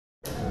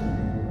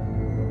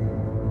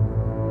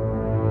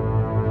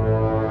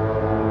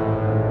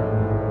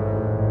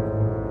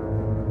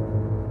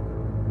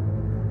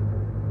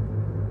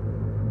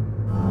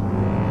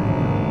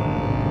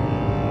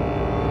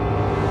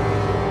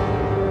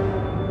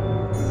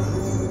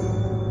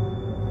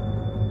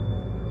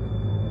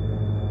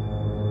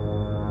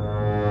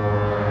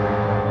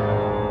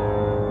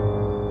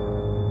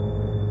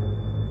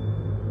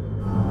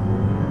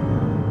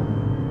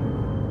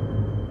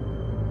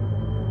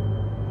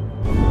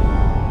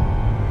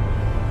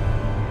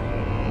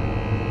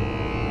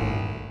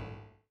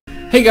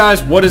Hey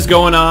guys, what is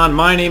going on?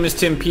 My name is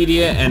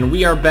Timpedia, and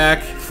we are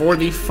back for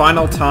the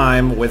final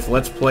time with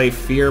Let's Play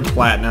F.E.A.R.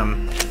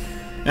 Platinum.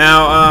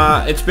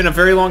 Now, it's been a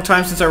very long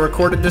time since I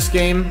recorded this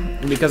game,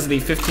 because of the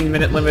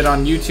 15-minute limit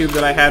on YouTube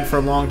that I had for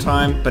a long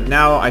time, but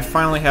now I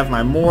finally have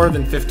my more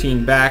than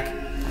 15 back.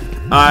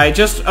 I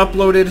just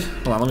uploaded...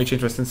 Hold on, let me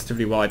change my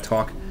sensitivity while I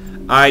talk.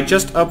 I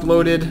just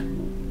uploaded...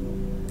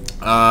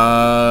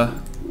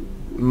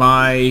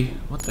 my...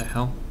 What the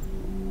hell?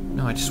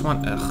 No, I just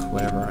want... Ugh,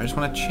 whatever. I just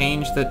want to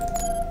change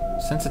the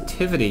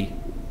sensitivity.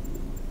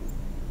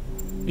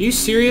 Are you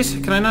serious?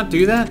 Can I not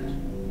do that?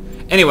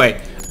 Anyway,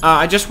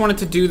 I just wanted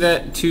to do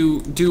that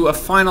to do a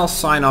final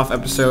sign-off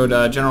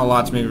episode. General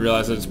Lots made me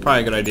realize that it's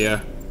probably a good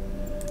idea.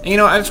 And, you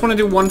know, I just want to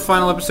do one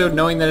final episode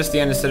knowing that it's the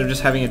end instead of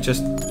just having it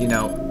just, you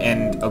know,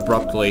 end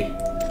abruptly.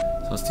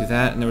 So let's do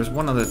that. And there was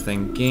one other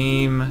thing.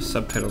 Game,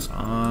 subtitles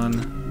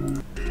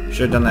on.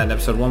 Should have done that in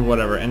episode 1,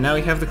 whatever. And now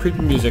we have the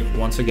creepy music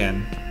once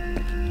again.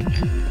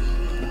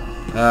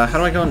 How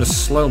do I go into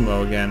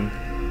slow-mo again?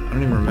 I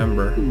don't even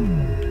remember.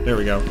 There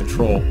we go,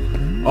 control.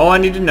 All I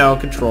need to know,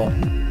 control.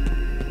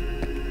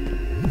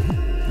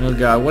 Oh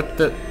god, what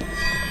the...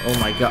 Oh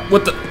my god,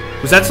 what the...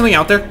 Was that something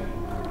out there?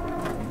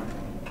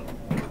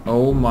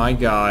 Oh my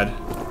god.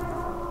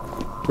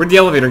 Where'd the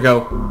elevator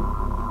go?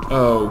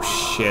 Oh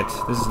shit,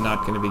 this is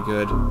not gonna be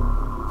good.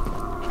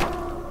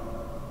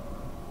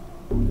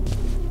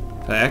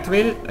 Did I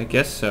activate it? I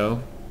guess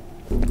so.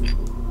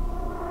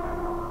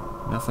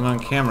 Nothing on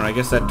camera. I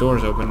guess that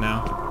door's open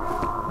now.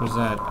 What's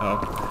that?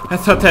 Oh. I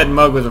thought that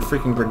mug was a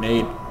freaking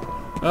grenade.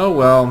 Oh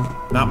well.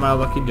 Not my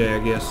lucky day, I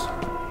guess.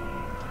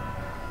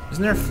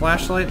 Isn't there a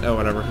flashlight? Oh,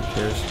 whatever. Who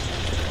cares?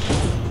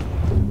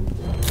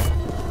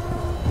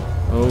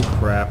 Oh,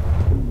 crap.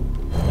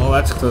 Well,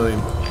 that's clearly...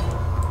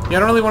 Yeah, I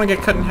don't really want to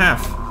get cut in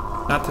half.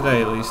 Not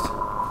today, at least.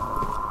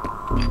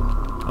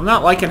 I'm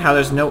not liking how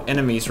there's no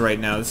enemies right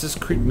now. This is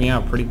creeping me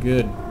out pretty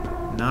good.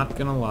 Not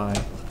gonna lie.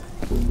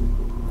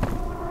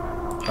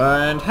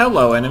 And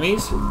hello,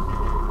 enemies.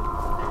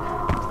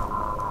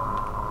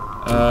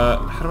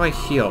 How do I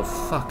heal?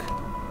 Fuck.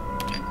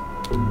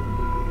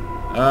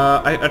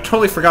 I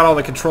totally forgot all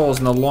the controls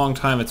in the long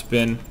time it's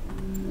been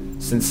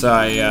since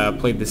I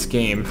played this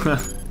game.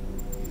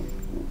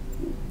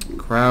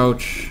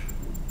 Crouch,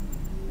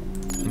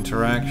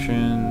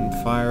 interaction,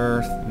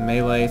 fire,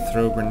 melee,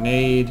 throw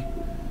grenade,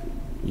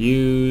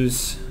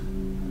 use,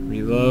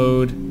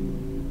 reload.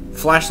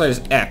 Flashlight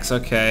is X,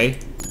 okay.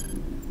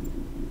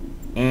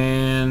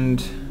 And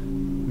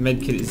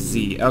medkit is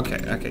Z.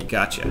 Okay,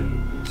 gotcha.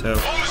 So,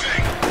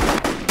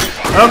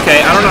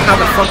 okay, I don't know how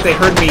the fuck they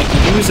heard me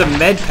use a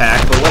med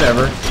pack, but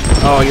whatever.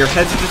 Oh, your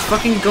heads are just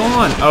fucking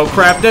gone. Oh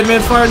crap, dead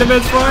man's fire, dead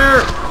man's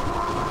fire!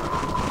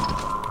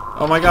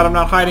 Oh my god, I'm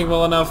not hiding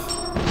well enough.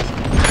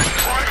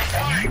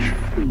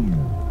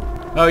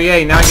 Oh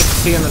yay, now I get to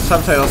see in the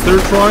subtitles.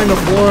 They're trying to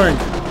flank.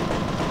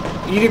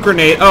 Eat a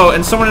grenade. Oh,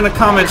 and someone in the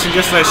comments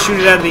suggested I shoot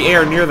it out of the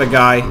air near the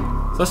guy.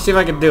 So let's see if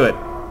I can do it.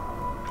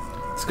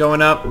 It's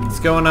going up, it's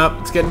going up,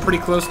 it's getting pretty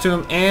close to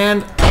him,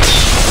 and...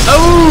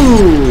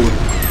 Oh!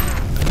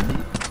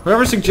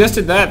 Whoever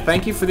suggested that,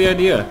 thank you for the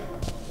idea.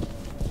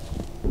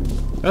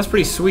 That's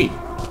pretty sweet.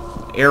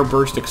 Air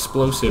burst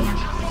explosive.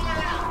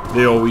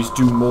 They always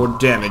do more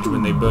damage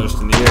when they burst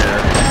in the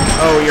air.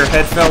 Oh, your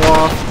head fell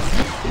off.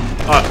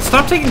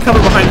 Stop taking cover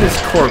behind his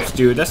corpse,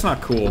 dude. That's not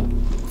cool.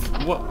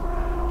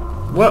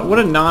 What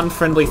a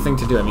non-friendly thing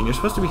to do. I mean, you're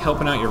supposed to be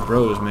helping out your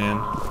bros,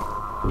 man.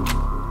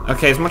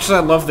 Okay, as much as I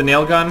love the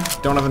nail gun,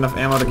 don't have enough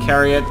ammo to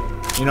carry it.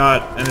 You know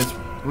what? And it's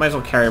might as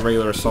well carry a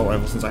regular assault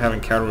rifle since I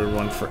haven't carried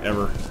one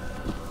forever.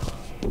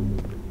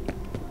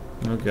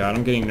 Oh god,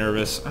 I'm getting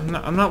nervous.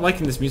 I'm not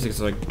liking this music. It's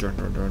like dun,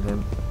 dun, dun,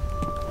 dun.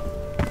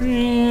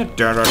 Dun,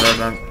 dun, dun,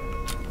 dun.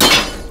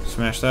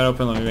 Smash that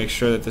open. Let me make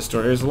sure that this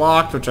door is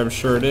locked, which I'm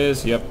sure it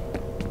is. Yep.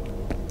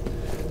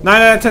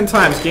 9 out of 10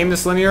 times. Game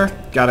this linear.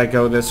 Gotta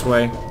go this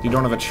way. You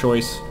don't have a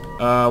choice.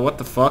 What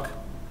the fuck?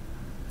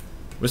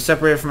 Was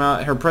separated from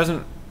her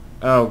present.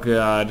 Oh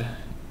god.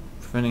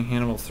 Preventing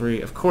Hannibal 3.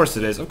 Of course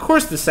it is. Of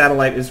course the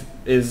satellite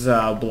is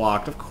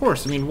blocked. Of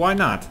course. I mean, why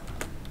not?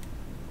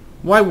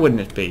 Why wouldn't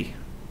it be?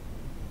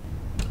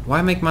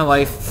 Why make my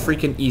life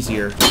freaking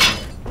easier?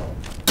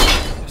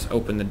 Just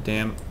open the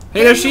damn...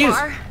 Hey, there she is!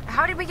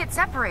 How did we get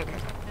separated?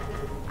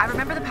 I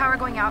remember the power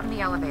going out in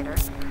the elevator.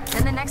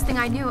 Then the next thing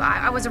I knew,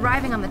 I was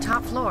arriving on the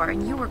top floor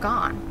and you were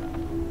gone.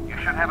 You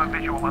should have a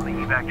visual on the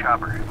evac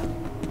chopper.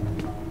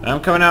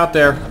 I'm coming out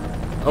there.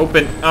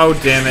 Open. Oh,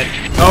 damn it.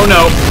 Oh,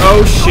 no.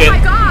 Oh, shit. Oh, my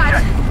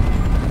God!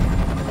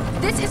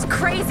 This is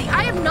crazy.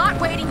 I am not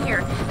waiting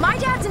here. My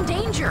dad's in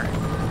danger.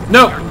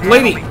 No,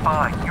 lady. You're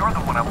fine. You're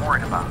the one I'm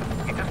worried about.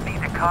 You just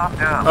need to calm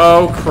down.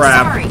 Oh,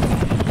 crap. Sorry.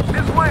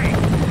 This way.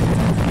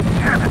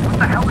 Damn it, what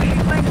the hell is she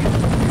thinking?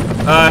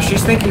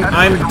 She's thinking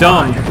I'm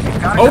dumb.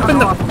 Open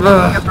the...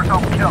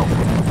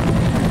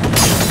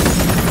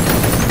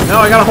 No,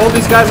 I gotta hold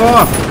these guys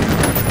off.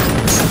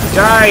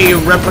 Die, you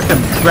replica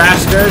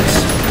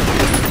bastards.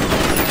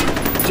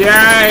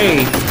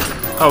 Die!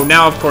 Oh,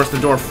 now of course the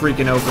door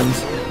freaking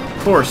opens.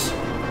 Of course.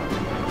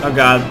 Oh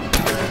god.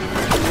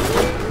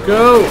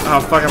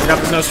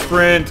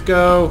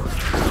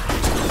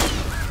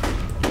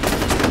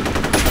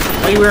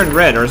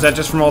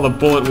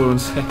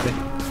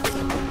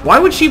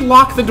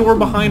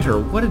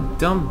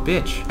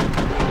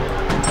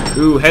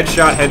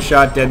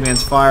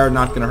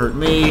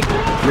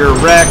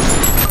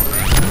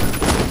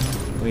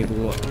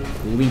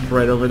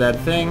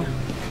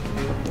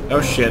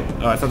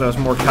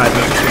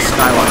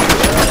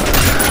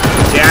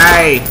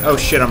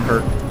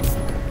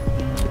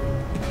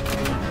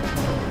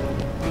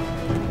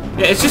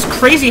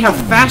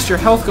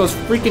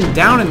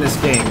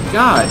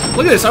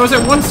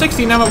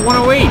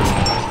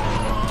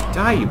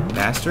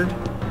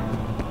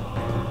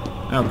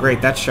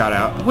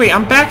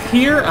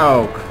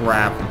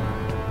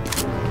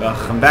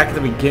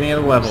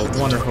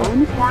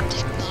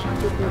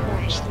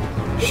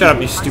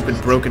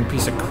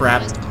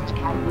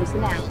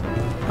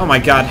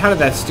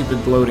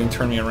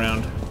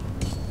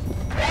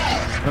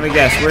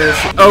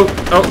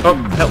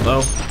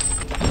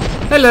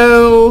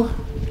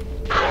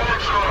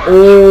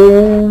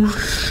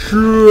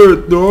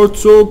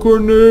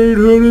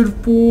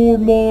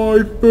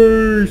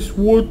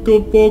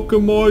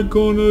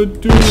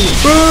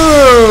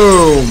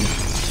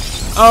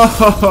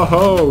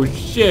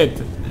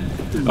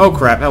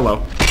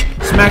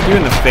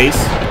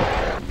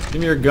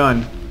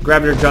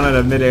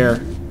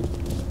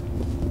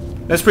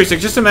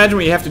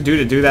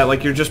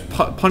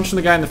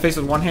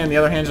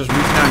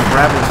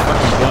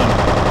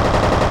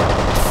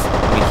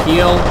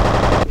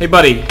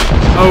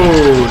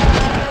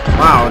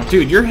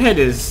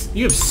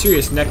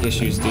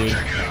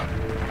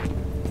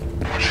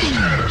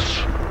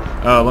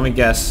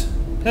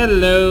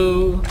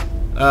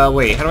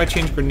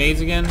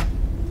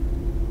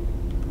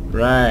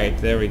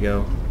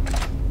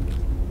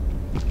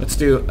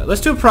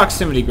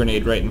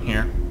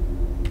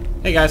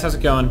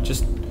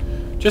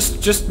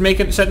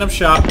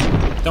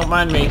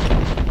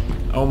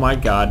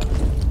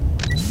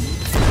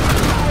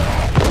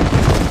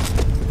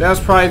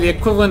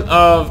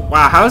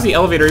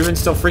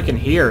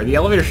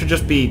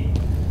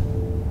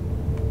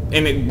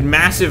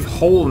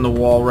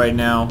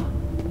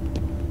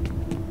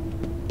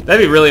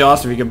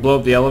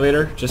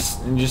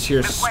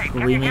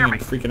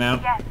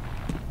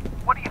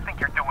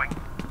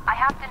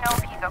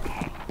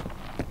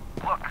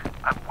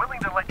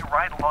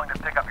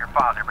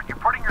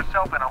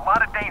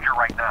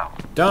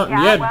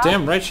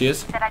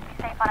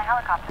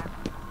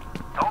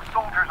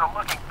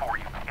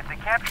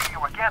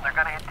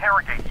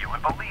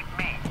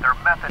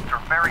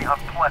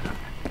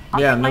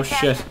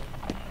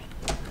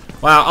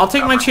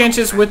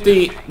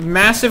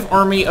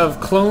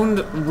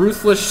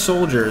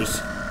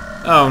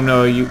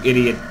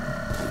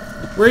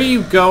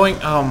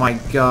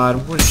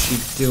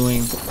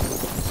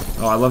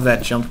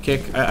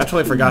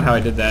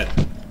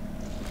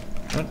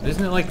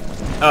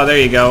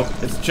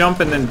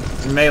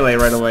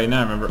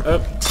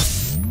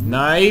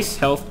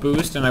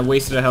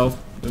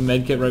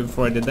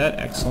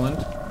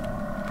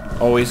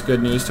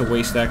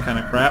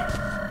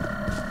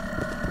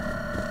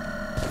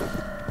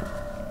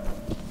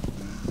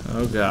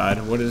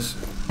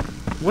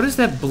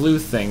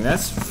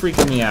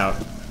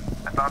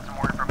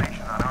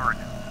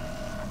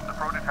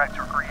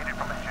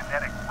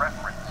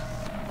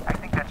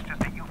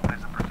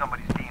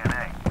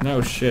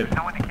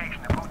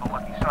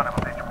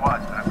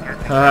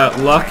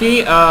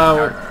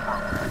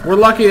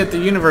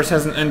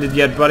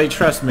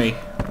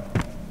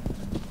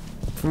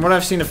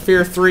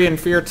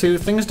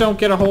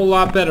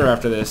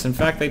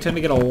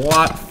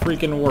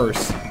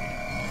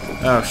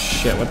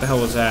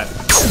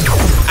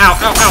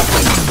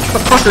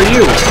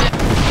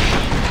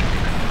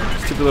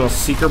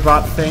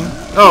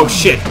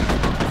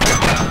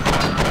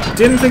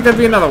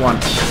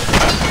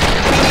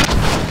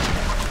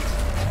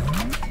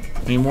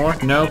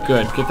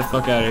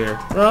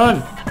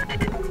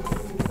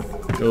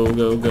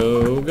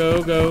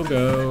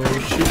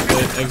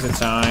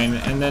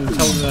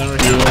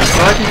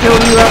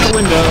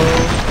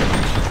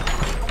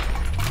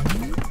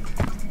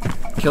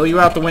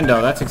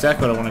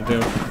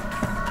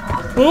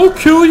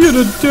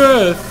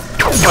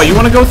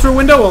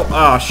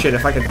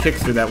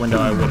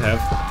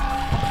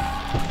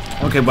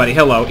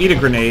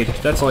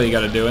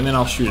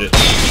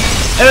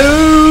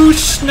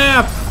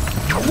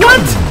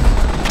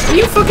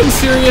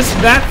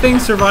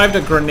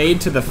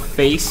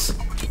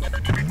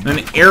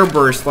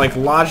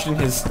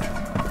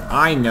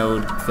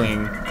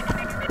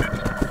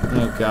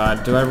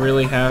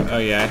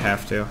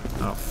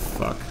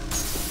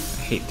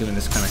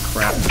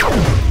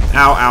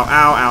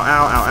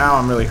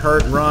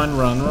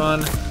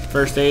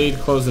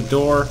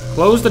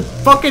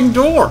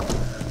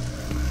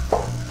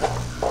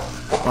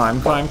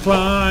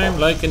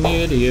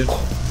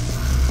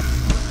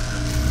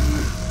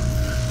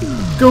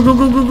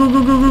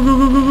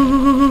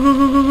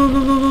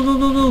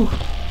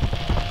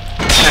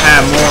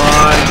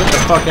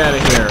 fuck out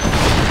of here.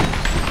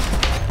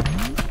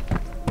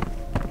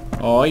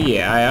 Oh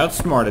yeah, I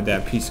outsmarted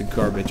that piece of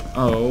garbage.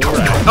 Alright.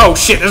 Oh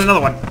shit, there's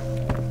another one!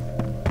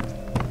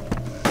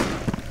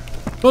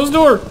 Close the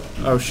door!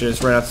 Oh shit,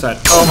 it's right outside.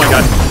 Oh my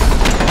god.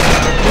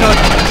 You know what?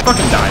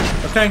 Fucking die,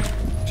 okay?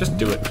 Just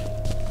do it.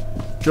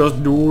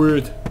 Just do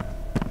it.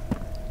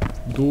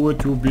 Do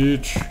it, you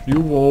bitch. You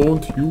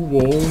won't. You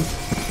won't.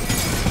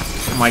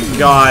 Oh my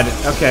god.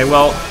 Okay,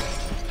 well,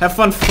 have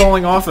fun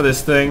falling off of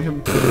this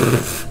thing.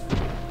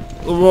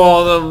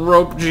 Oh, the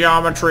rope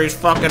geometry is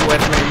fucking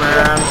with me,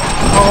 man.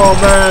 Oh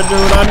man,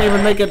 dude, I didn't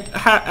even make it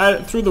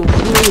through the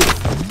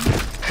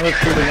roof. I looked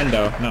through the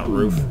window, not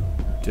roof.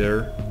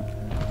 Durr.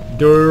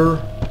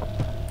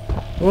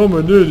 I'm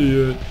an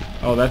idiot.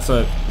 Oh, that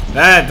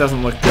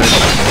doesn't look good.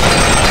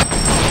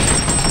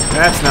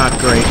 That's not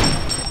great.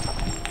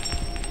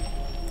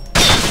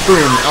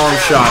 Boom, arm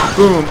shot.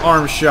 Boom,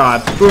 arm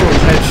shot. Boom,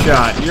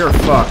 headshot. You're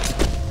fucked.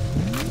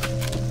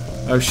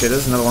 Oh shit,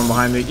 there's another one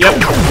behind me.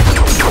 Yep.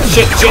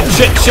 Shit.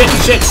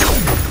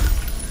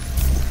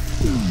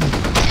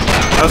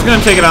 I was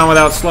gonna take it on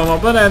without slow-mo,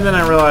 but then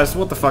I realized,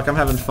 what the fuck, I'm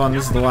having fun.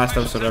 This is the last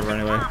episode ever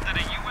anyway.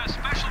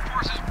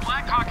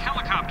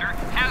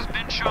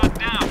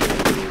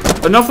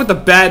 Enough with the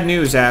bad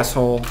news,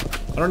 asshole.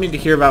 I don't need to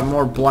hear about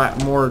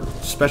more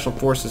special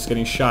forces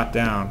getting shot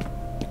down.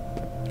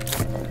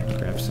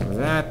 Grab some of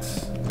that.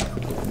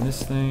 Open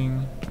this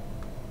thing.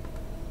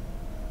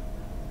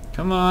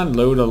 Come on,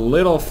 load a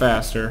little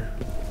faster.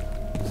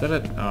 Is that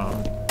it?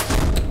 Oh.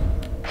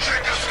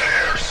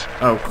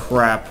 Oh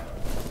crap.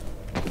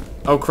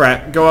 Oh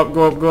crap. Go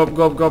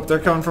up. They're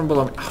coming from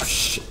below me. Oh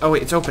shit. Oh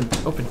wait, it's open.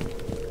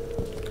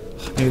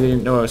 Maybe they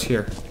didn't know I was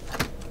here.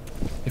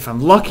 If I'm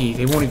lucky,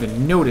 they won't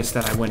even notice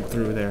that I went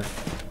through there.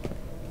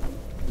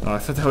 Oh, I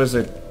thought that was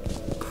a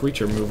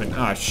creature moving.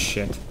 Ah,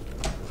 shit.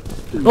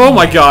 Oh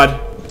my god!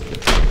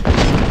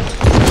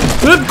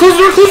 Close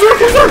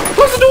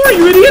the door,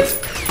 you idiot!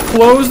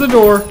 Close the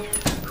door.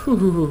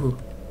 Whew.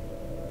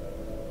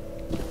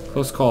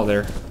 Close call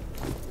there.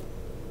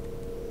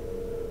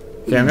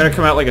 Okay, I'm gonna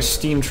come out like a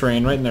steam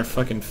train right in their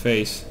fucking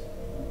face.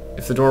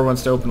 If the door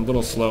wants to open a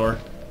little slower.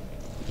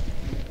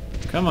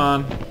 Come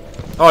on.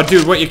 Oh,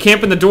 dude, what, you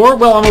camping the door?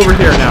 Well, I'm over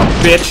here now,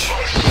 bitch.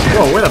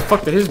 Whoa, where the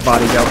fuck did his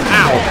body go?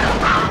 Ow!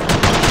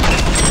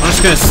 I'm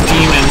just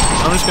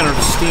gonna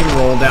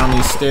steamroll down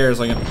these stairs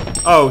like a...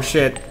 Oh,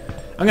 shit.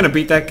 I'm gonna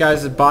beat that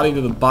guy's body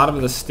to the bottom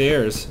of the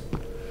stairs.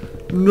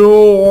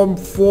 No, I'm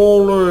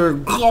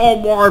falling. Oh,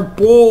 my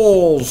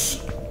balls.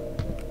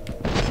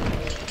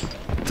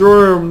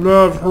 Damn,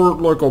 that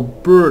hurt like a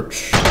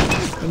bitch.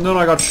 And then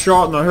I got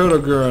shot in the head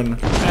again.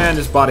 And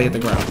his body hit the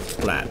ground.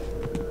 Flat.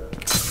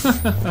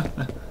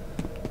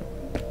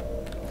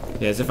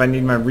 Yeah, as if I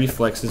need my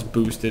reflexes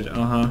boosted.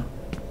 Uh-huh.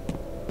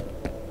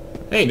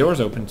 Hey, door's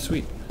open.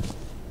 Sweet.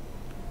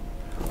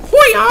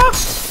 Hoo-yah!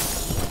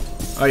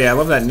 Oh yeah, I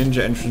love that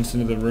ninja entrance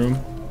into the room.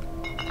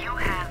 You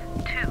have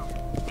 2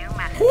 new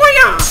messages.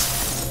 Hoo-yah!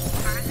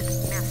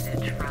 First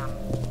message from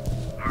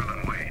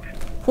Marlon Wade.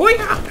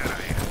 Hoo-yah!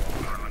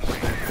 Marlon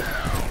Wade.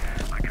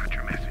 I got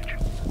your message.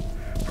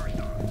 First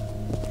off.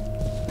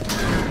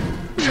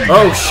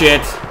 Oh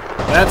shit.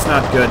 That's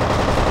not good.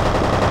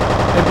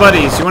 Hey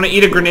buddies, you want to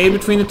eat a grenade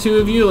between the two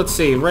of you? Let's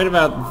see, right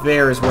about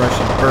there is where I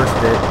should burst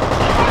it.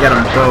 Get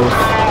them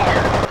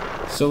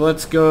both. So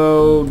let's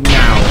go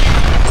now.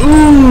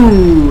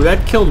 Ooh,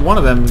 that killed one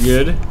of them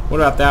good.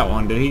 What about that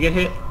one? Did he get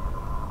hit?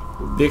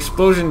 The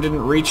explosion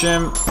didn't reach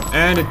him,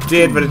 and it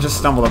did, but it just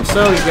stumbled him.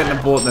 So he's getting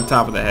a bullet in the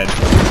top of the head.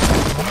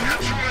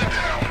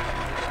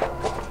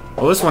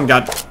 Well, this one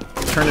got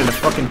turned into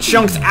fucking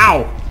chunks.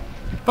 Ow!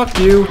 Fuck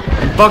you,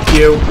 and fuck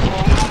you.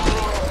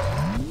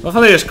 I love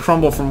how they just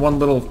crumble from one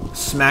little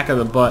smack of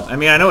the butt. I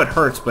mean, I know it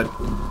hurts, but...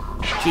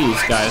 Jeez,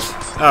 guys.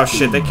 Oh,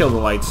 shit, they killed the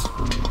lights.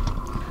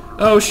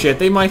 Oh, shit,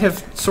 they might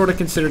have sort of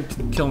considered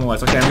killing the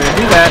lights. Okay, I'm gonna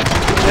do that,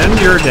 then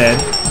you're dead.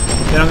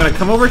 Then I'm gonna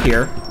come over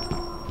here.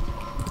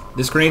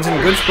 This grenade's in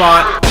a good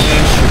spot,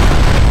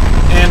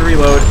 and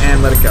reload,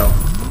 and let it go.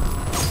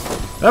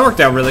 That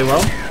worked out really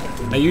well.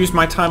 I used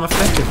my time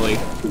effectively.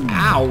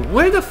 Ow,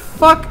 where the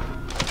fuck...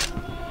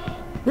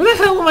 Where the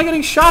hell am I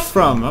getting shot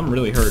from? I'm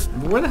really hurt.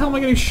 Where the hell am I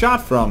getting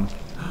shot from?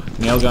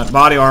 Nail gun.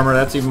 Body armor,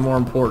 that's even more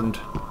important.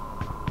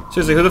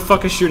 Seriously, who the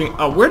fuck is shooting?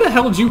 Oh, where the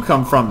hell did you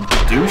come from,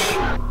 douche?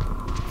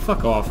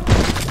 Fuck off.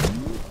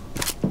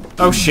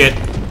 Oh, shit.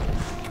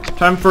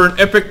 Time for an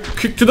epic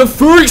kick to the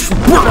face!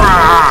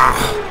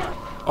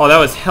 Oh, that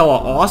was hella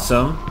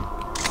awesome.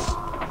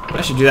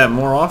 I should do that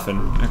more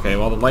often. Okay,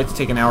 well, the lights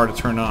take an hour to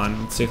turn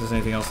on. Let's see if there's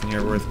anything else in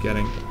here worth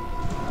getting.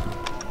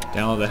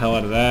 Download the hell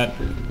out of that.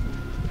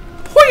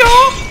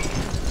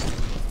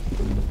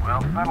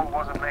 Well, Fennel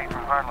wasn't made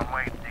from Harlan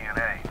Wade's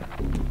DNA.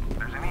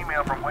 There's an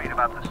email from Wade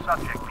about the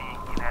subject being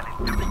in an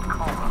induced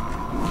coma.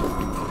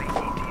 The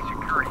ET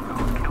security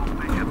code killed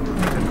Bishop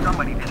because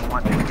somebody didn't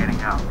want him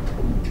getting out.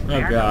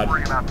 Oh, God.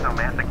 Worried about some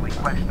ethically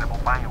questionable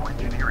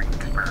bioengineering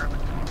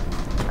experiments.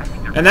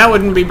 And that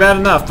wouldn't be bad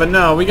enough, but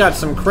no, we got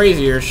some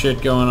crazier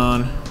shit going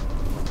on.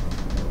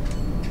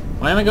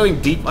 Why am I going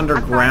deep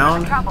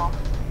underground?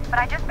 but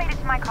I just made it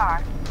to my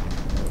car.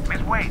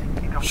 Miss Wade,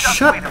 you come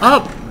Shut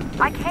up!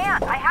 I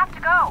can't. I have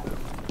to go.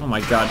 Oh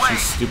my god, she's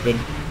stupid.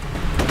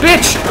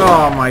 Bitch!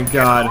 Oh my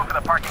god. Go to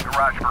the parking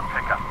garage for a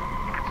pickup.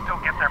 You can still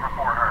get there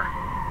before her.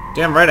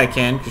 Damn right I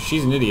can, because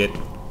she's an idiot.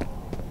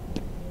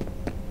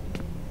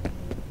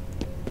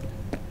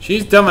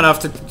 She's dumb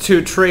enough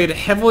to trade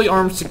heavily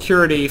armed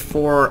security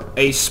for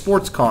a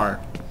sports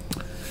car.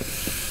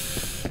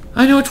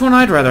 I know which one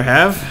I'd rather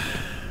have.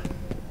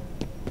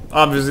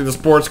 Obviously the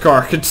sports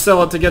car. Could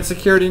sell it to get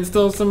security and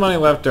still have some money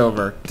left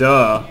over.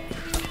 Duh.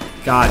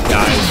 God,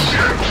 guys.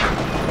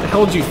 What the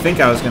hell did you think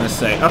I was gonna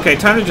say? Okay,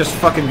 time to just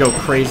fucking go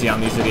crazy on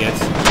these idiots.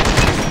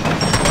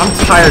 I'm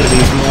tired of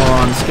these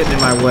morons getting in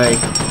my way.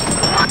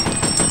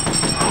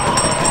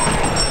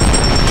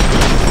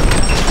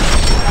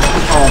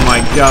 Oh my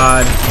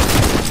god.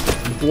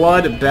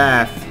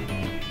 Bloodbath.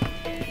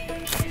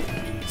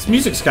 This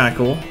music's kinda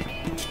cool.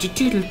 Does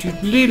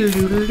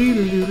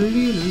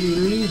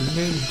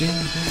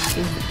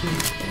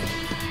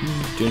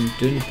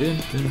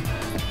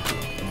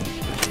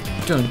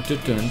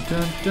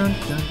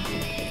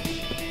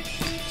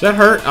that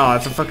hurt? Oh,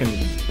 it's a fucking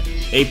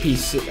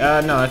APC.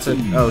 No, that's a...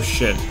 Oh,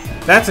 shit.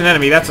 That's an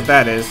enemy. That's what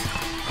that is.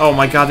 Oh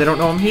my god, they don't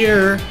know I'm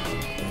here.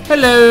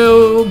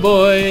 Hello,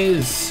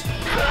 boys.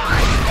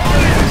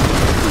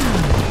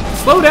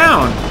 Slow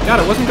down! God,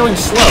 it wasn't going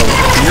slow.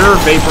 You're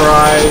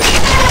vaporized.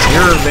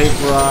 You're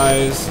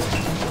vaporized.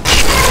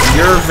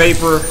 You're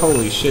vapor.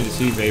 Holy shit, is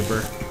he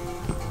vapor?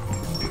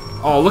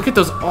 Oh, look at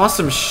those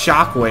awesome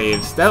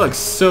shockwaves. That looks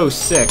so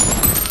sick.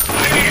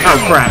 Oh,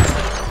 crap.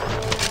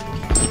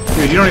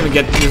 Dude, you don't even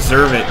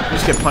deserve it. You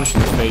just get punched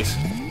in the face.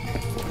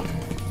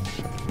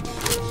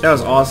 That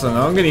was awesome.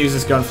 I'm gonna use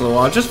this gun for a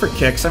while, just for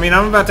kicks. I mean,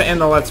 I'm about to end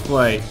the Let's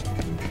Play.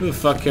 Who the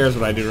fuck cares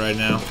what I do right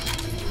now?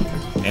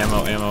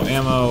 Ammo, ammo,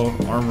 ammo,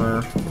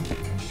 armor,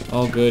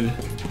 all good.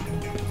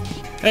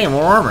 Hey,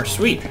 more armor,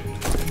 sweet.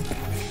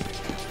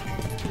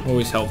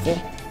 Always helpful.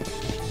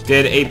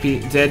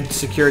 Dead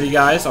security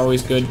guys,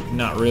 always good.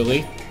 Not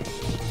really.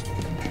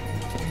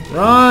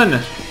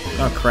 Run!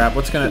 Oh crap,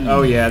 what's gonna...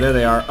 Oh yeah, there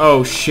they are.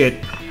 Oh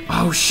shit.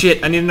 Oh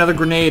shit, I need another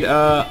grenade.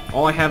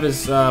 All I have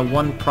is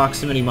one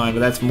proximity mine,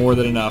 but that's more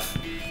than enough.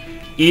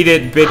 Eat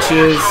it,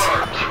 bitches.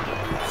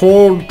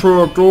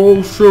 Contact,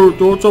 oh shit,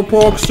 that's a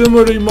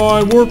proximity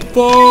mine, we're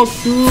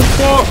fucked, dude,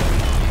 fuck!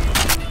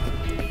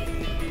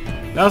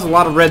 That was a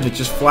lot of red that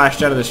just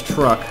flashed out of this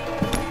truck.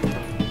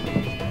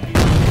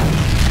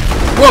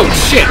 Whoa,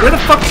 shit, where the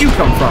fuck did you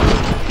come from?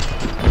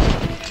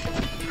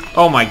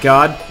 Oh my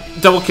god,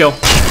 double kill.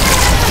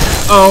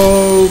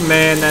 Oh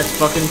man, that's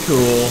fucking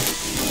cool.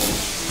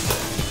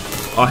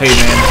 Oh hey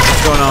man,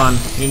 what's going on?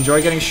 You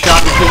enjoy getting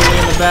shot repeatedly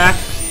in the back?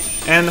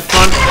 And the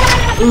front?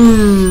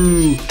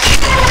 Ooh!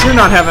 You're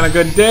not having a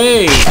good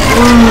day. Ooh,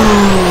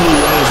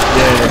 he's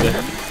dead.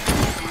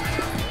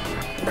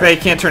 Hey, you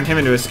can't turn him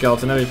into a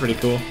skeleton. That'd be pretty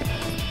cool.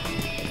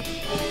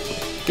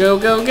 Go,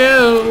 go,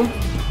 go.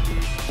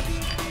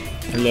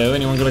 Hello,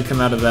 anyone gonna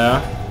come out of there?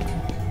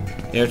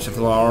 Here's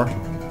F.E.A.R.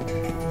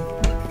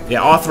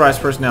 Yeah, authorized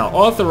personnel.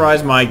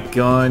 Authorize my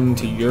gun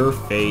to your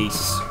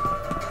face.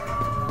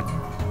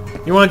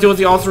 You want to deal with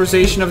the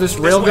authorization of this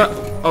railgun?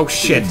 Oh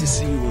shit.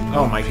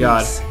 Oh my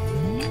god.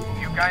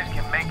 You guys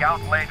can make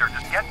out later.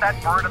 Just get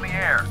that bird in the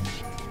air.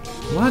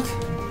 What?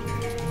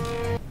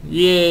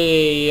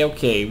 Yay,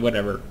 okay,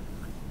 whatever.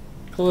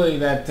 Clearly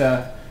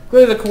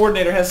the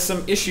coordinator has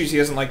some issues he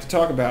doesn't like to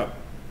talk about.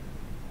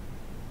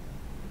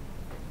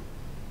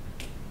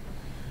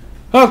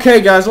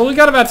 Okay, guys, well, we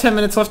got about 10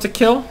 minutes left to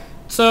kill,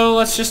 so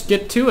let's just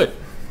get to it.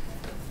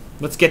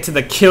 Let's get to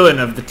the killing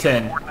of the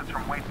 10. Coordinates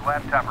from Wade's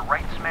laptop are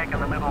right smack in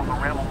the middle of the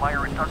Randall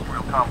Meyer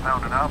industrial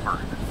compound in Auburn.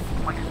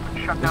 The place has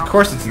been shut down. Of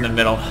course it's in the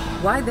middle.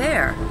 Why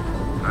there?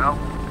 Well,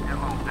 a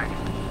little thing.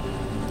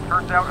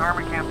 Turns out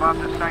Army Camp bought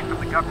this site from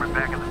the government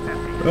back in the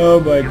 50s. Oh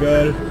my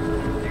god.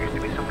 There used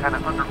to be some kind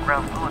of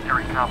underground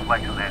military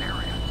complex in that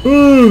area.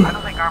 I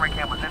don't think Army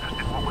Camp was interested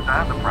in what was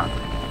on the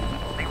property.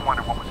 They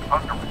wondered what was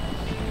under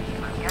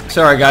it.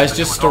 Sorry guys,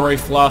 just story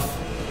fluff.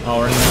 Oh,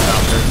 we're in the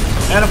helicopter.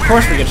 And of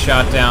course we get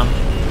shot down.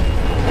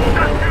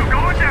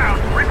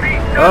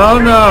 Oh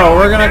no,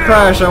 we're gonna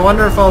crash. I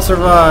wonder if I'll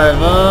survive.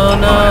 Oh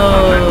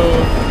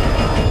no.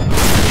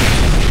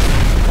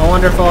 I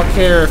wonder if I'll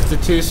care if the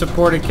two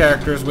supporting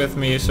characters with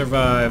me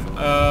survive.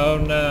 Oh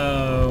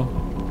no.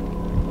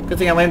 Good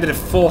thing I landed at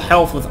full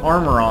health with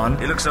armor on.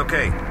 It looks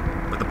okay,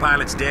 but the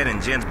pilot's dead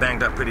and Jen's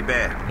banged up pretty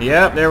bad.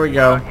 Yep, there we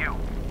go.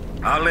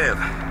 I'll live,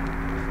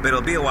 but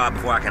it'll be a while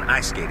before I can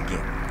ice skate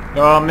again.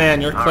 Oh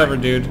man, you're clever,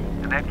 dude.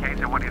 In that case,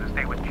 I want you to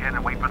stay with Jen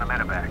and wait for the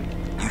medevac.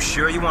 You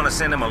sure you want to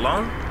send him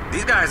alone?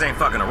 These guys ain't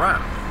fucking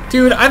around.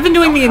 Dude, I've been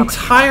doing the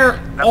entire...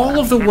 All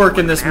of the work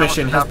in this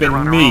mission has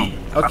been me,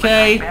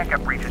 okay?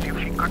 Backup reaches you,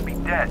 she could be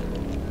dead.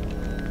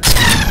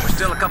 We're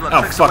still a couple of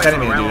clicks away I from didn't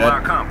the mean to do Randall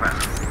that. Meyer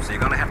compound, so you're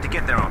gonna have to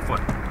get there on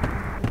foot.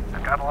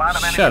 I've got a lot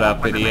of Shut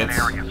up, idiots.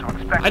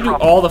 I do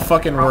all the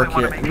fucking work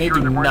here, and they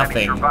do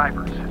nothing.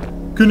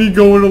 Can he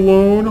go it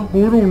alone? I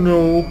don't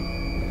know.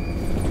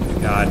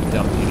 God,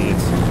 dumb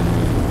idiots.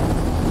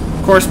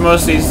 Of course,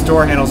 most of these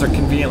door handles are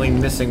conveniently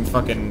missing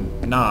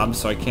fucking knobs,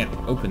 so I can't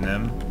open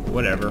them.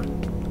 Whatever.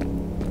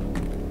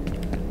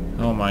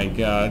 Oh my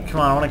god. Come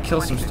on, I want to kill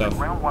some stuff.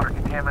 Groundwater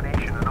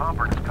contamination in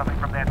Auburn is coming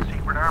from that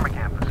secret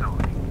Armageddon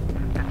facility.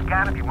 It's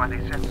gotta be why they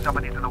sent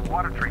somebody to the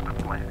water treatment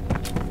plant.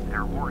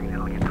 They're worried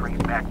it'll get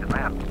traced back to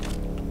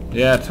them.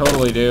 Yeah,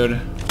 totally,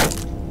 dude.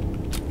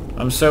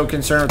 I'm so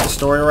concerned with the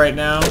story right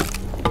now.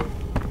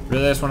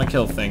 Really, I just want to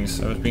kill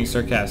things. I was being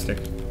sarcastic.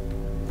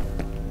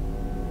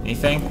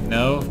 Anything?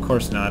 No, of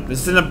course not.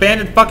 This is an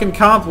abandoned fucking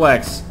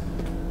complex!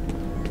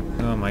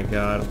 Oh my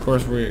god, of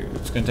course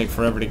it's gonna take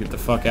forever to get the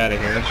fuck out of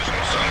here.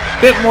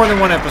 Bit more than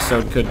one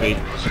episode could be.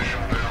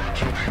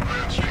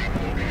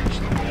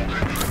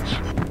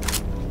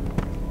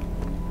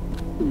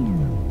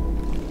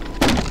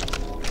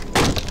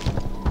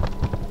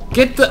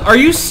 Are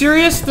you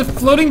serious? The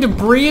floating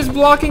debris is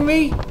blocking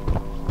me?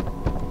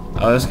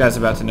 Oh, this guy's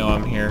about to know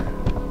I'm here.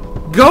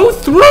 Go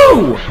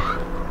through!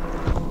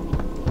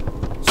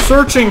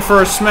 Searching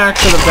for a smack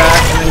to the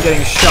back and then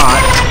getting shot.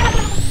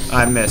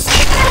 I missed.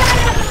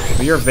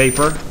 But you're a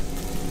vapor.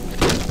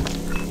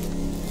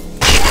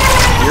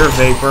 You're a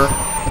vapor.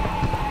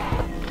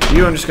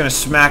 You, I'm just gonna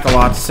smack a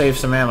lot to save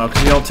some ammo,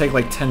 because it'll take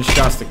like 10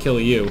 shots to kill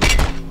you.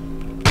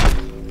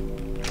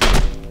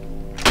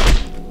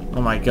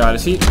 Oh my god,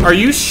 is he? Are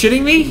you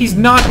shitting me? He's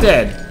not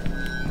dead.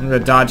 I'm gonna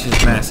dodge his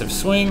massive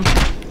swing.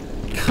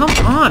 Come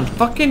on,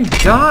 fucking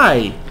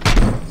die!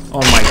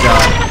 Oh my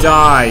god,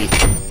 die!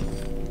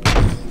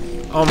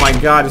 Oh my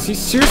god, is he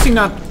seriously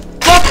not?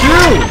 Fuck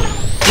you!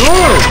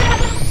 Lord!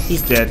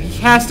 He's dead.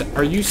 He has to.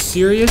 Are you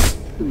serious?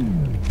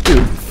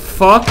 Dude,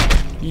 fuck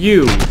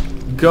you.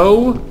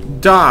 Go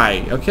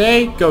die,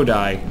 okay? Go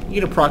die. You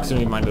get a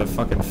proximity mine to the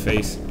fucking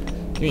face.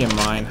 Give me a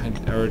mine,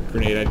 or a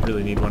grenade, I'd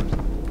really need one.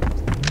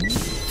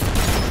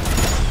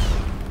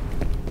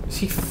 Is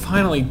he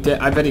finally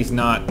dead? I bet he's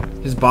not.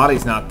 His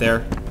body's not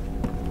there.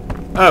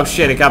 Oh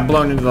shit, it got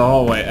blown into the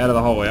hallway, out of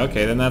the hallway.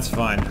 Okay, then that's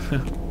fine.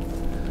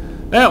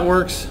 That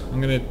works. I'm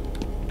gonna,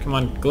 come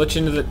on, glitch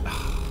into the,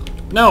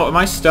 no, am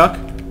I stuck?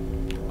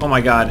 Oh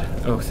my god.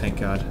 Oh, thank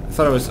god. I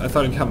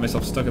thought I got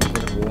myself stuck in the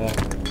fucking wall.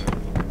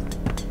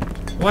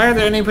 Why are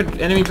there any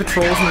enemy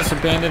patrols in this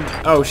abandoned,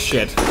 oh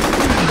shit. So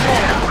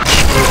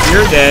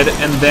you're dead,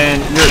 and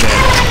then you're dead.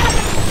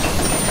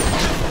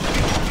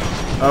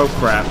 Oh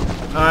crap.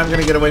 I'm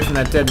gonna get away from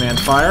that dead man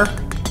fire.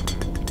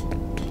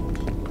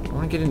 I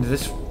wanna get into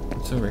this.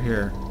 What's over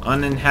here?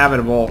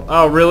 Uninhabitable.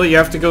 Oh, really? You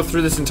have to go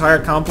through this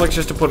entire complex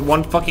just to put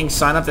one fucking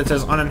sign up that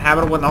says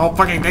uninhabitable and the whole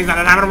fucking thing's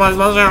uninhabitable?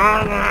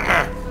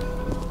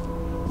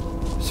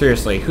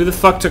 Seriously, who the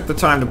fuck took the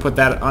time to put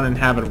that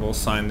uninhabitable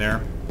sign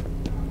there?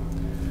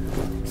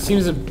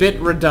 Seems a bit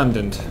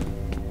redundant.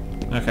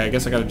 Okay, I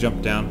guess I gotta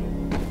jump down.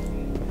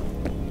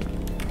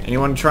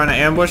 Anyone trying to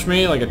ambush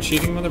me like a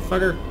cheating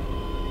motherfucker?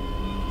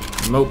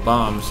 Remote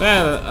bombs.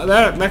 Yeah,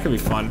 that could be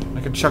fun.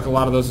 I could chuck a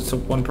lot of those at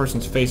one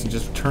person's face and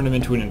just turn them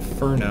into an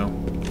inferno.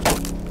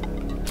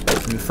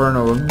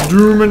 Inferno of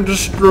doom and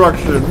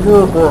destruction.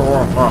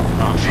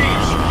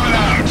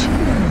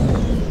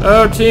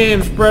 Oh,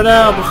 team, spread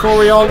out before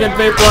we all get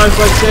vaporized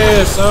like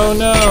this. Oh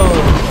no.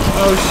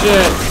 Oh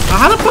shit.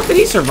 How the fuck did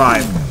he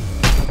survive?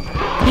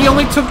 He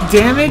only took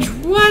damage?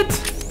 What?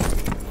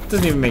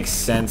 Doesn't even make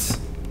sense.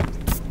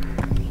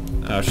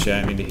 Oh shit,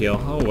 I need to heal.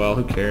 Oh well,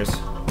 who cares?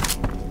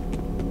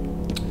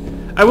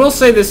 I will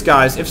say this,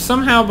 guys. If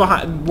somehow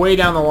way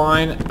down the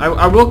line,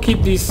 I will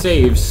keep these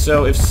saves.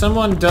 So if some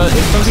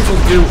people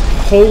do,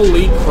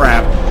 holy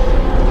crap!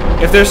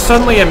 If there's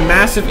suddenly a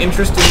massive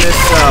interest in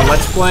this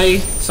Let's Play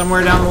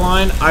somewhere down the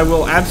line, I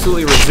will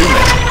absolutely resume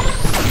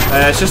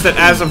it. It's just that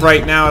as of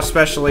right now,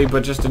 especially,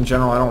 but just in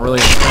general, I don't really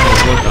have time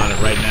to work on it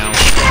right now.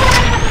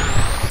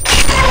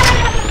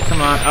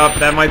 Come on, up.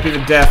 That might be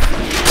the death.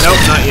 Nope,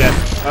 not yet.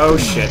 Oh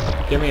shit!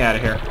 Get me out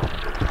of here.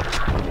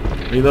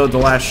 Reload the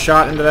last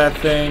shot into that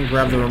thing,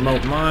 grab the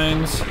remote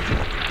mines.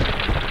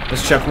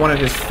 Let's check one at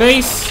his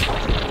face.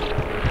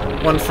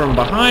 One from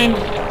behind.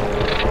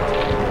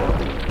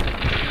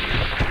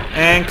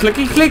 And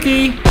clicky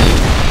clicky!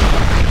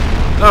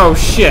 Oh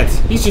shit,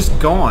 he's just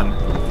gone.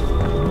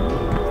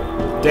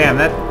 Damn,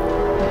 that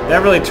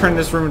really turned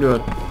this room into a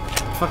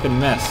fucking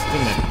mess,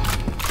 didn't it?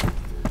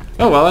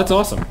 Oh well, that's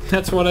awesome.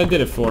 That's what I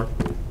did it for.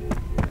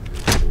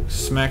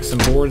 Smack some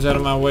boards out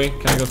of my way.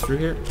 Can I go through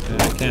here? Yeah,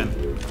 I can.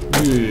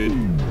 Good.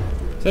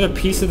 Is that a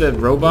piece of the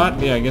robot?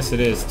 Yeah, I guess it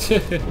is.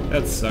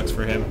 That sucks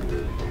for him.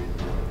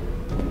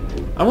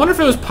 I wonder if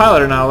it was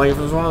piloted or not. Like, if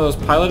it was one of those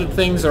piloted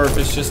things or if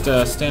it's just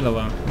a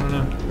standalone. I don't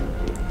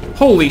know.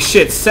 Holy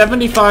shit,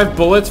 75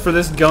 bullets for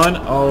this gun?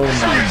 Oh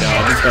my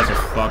god, these guys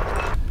are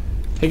fucked.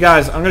 Hey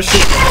guys, I'm gonna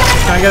shoot.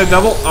 Can I get a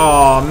double?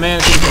 Oh man,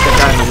 it didn't hit that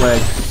guy in the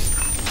leg.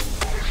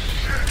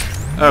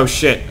 Oh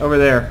shit, over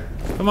there.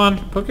 Come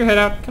on, poke your head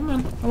out. Come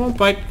on, I won't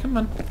bite. Come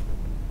on.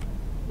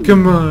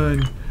 Come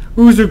on.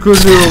 Who's a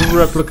good little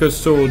replica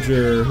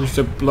soldier? Who's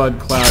a blood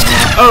cloud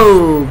now?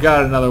 Oh,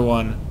 got another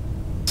one.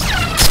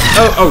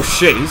 Oh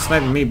shit, he's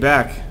sniping me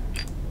back.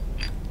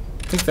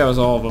 I think that was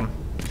all of them.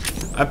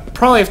 I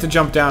probably have to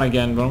jump down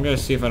again, but I'm gonna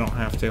see if I don't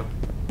have to.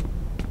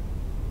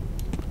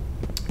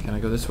 Can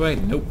I go this way?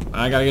 Nope.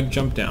 I gotta get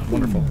jumped down.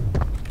 Wonderful.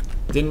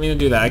 Didn't mean to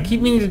do that. I keep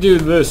meaning to do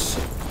this.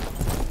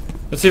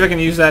 Let's see if I can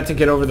use that to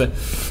get over the...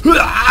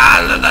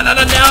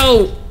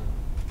 No!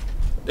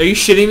 Are you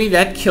shitting me?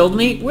 That killed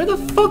me? Where the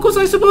fuck was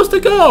I supposed to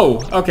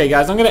go? Okay,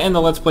 guys, I'm gonna end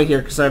the Let's Play here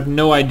because I have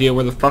no idea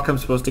where the fuck I'm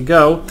supposed to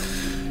go.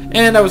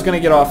 And I was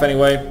gonna get off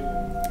anyway.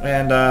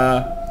 And,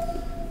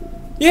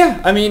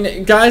 yeah, I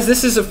mean, guys,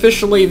 this is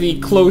officially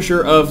the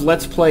closure of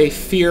Let's Play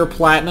F.E.A.R.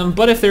 Platinum,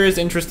 but if there is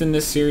interest in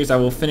this series, I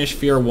will finish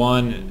F.E.A.R.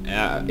 1.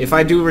 If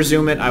I do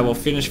resume it, I will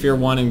finish F.E.A.R.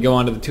 1 and go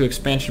on to the 2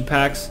 expansion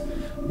packs.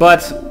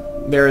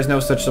 But there is no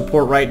such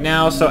support right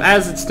now, so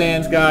as it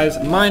stands, guys,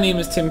 my name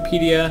is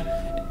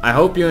Timpedia. I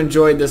hope you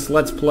enjoyed this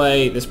Let's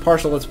Play, this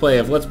partial Let's Play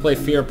of Let's Play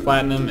F.E.A.R.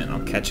 Platinum, and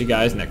I'll catch you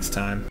guys next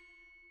time.